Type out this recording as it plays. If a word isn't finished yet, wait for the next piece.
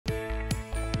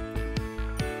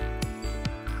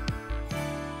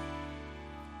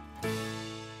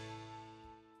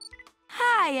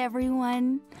Hi,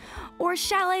 everyone. Or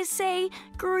shall I say,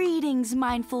 greetings,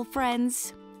 mindful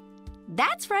friends.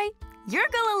 That's right. Your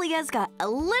girl Aliya's got a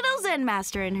little Zen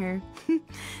master in her.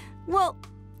 Well,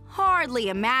 hardly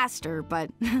a master, but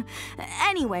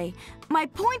anyway, my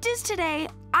point is today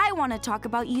I want to talk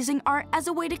about using art as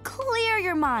a way to clear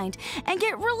your mind and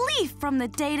get relief from the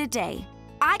day-to-day.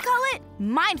 I call it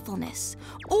mindfulness,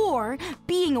 or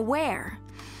being aware.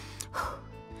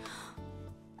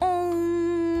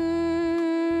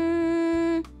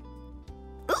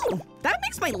 Ooh, that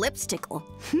makes my lips tickle.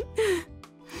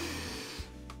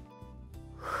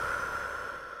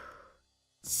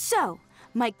 So,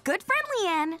 my good friend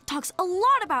Liann talks a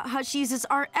lot about how she uses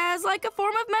art as like a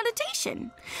form of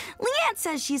meditation. Liann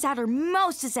says she's at her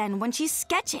most zen when she's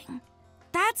sketching.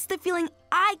 That's the feeling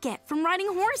I get from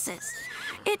riding horses.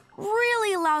 It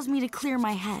really allows me to clear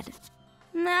my head.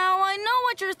 Now, I know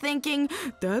what you're thinking.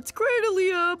 That's great,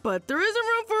 Aliya, but there isn't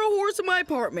room for a horse in my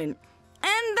apartment.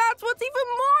 And that's what's even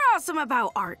more awesome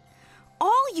about art.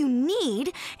 All you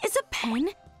need is a pen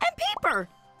and paper.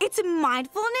 It's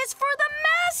mindfulness for the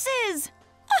masses.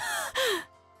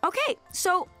 Okay,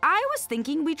 so I was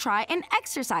thinking we'd try an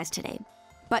exercise today.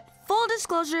 But full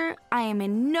disclosure, I am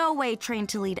in no way trained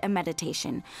to lead a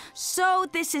meditation. So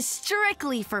this is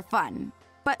strictly for fun.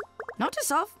 But note to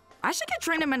self, I should get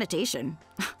trained in meditation.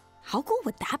 How cool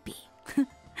would that be?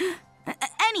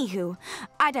 Anywho,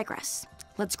 I digress.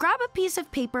 Let's grab a piece of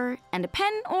paper and a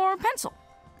pen or pencil.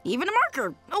 Even a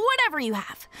marker, whatever you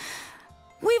have.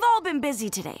 We've all been busy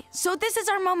today, so this is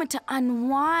our moment to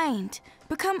unwind,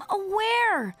 become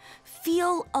aware,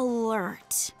 feel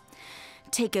alert.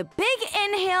 Take a big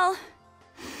inhale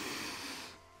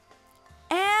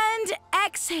and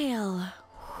exhale.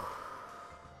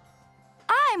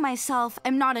 I myself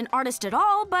am not an artist at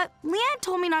all, but Liann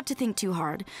told me not to think too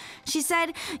hard. She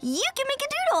said, you can make a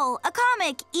doodle, a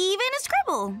comic, even a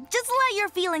scribble. Just let your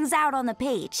feelings out on the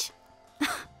page.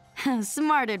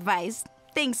 Smart advice.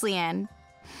 Thanks, Liann.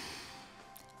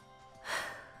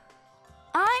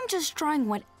 I'm just drawing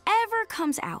whatever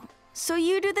comes out, so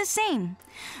you do the same.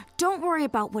 Don't worry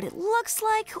about what it looks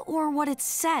like or what it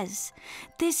says.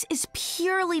 This is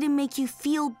purely to make you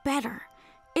feel better.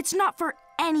 It's not for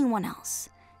anyone else.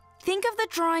 Think of the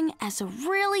drawing as a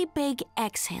really big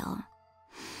exhale.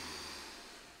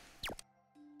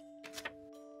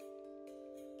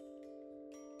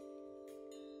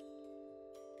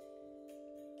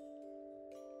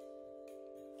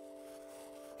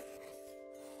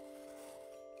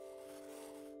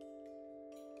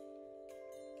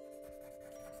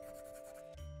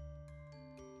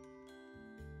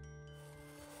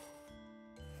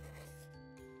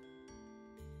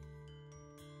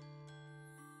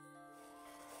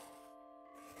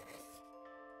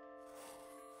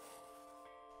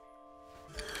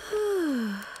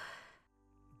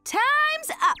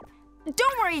 Time's up!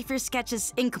 Don't worry if your sketch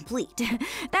is incomplete.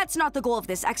 That's not the goal of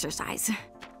this exercise.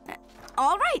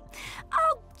 All right,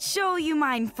 I'll show you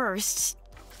mine first.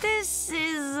 This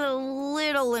is a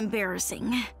little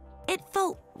embarrassing. It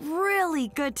felt really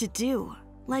good to do,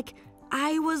 like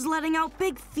I was letting out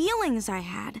big feelings I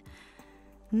had.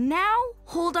 Now,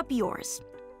 hold up yours.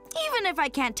 Even if I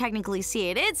can't technically see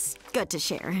it, it's good to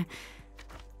share.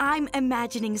 I'm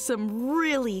imagining some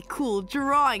really cool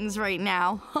drawings right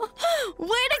now. Way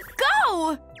to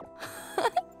go!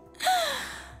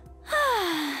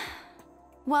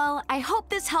 Well, I hope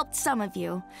this helped some of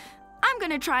you. I'm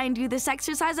gonna try and do this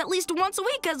exercise at least once a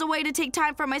week as a way to take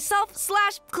time for myself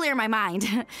 / clear my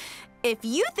mind. If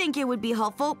you think it would be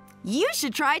helpful, you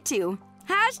should try too.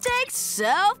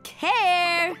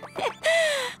 #self-care.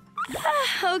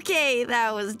 Okay,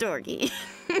 that was dorky.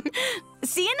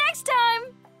 See you next time!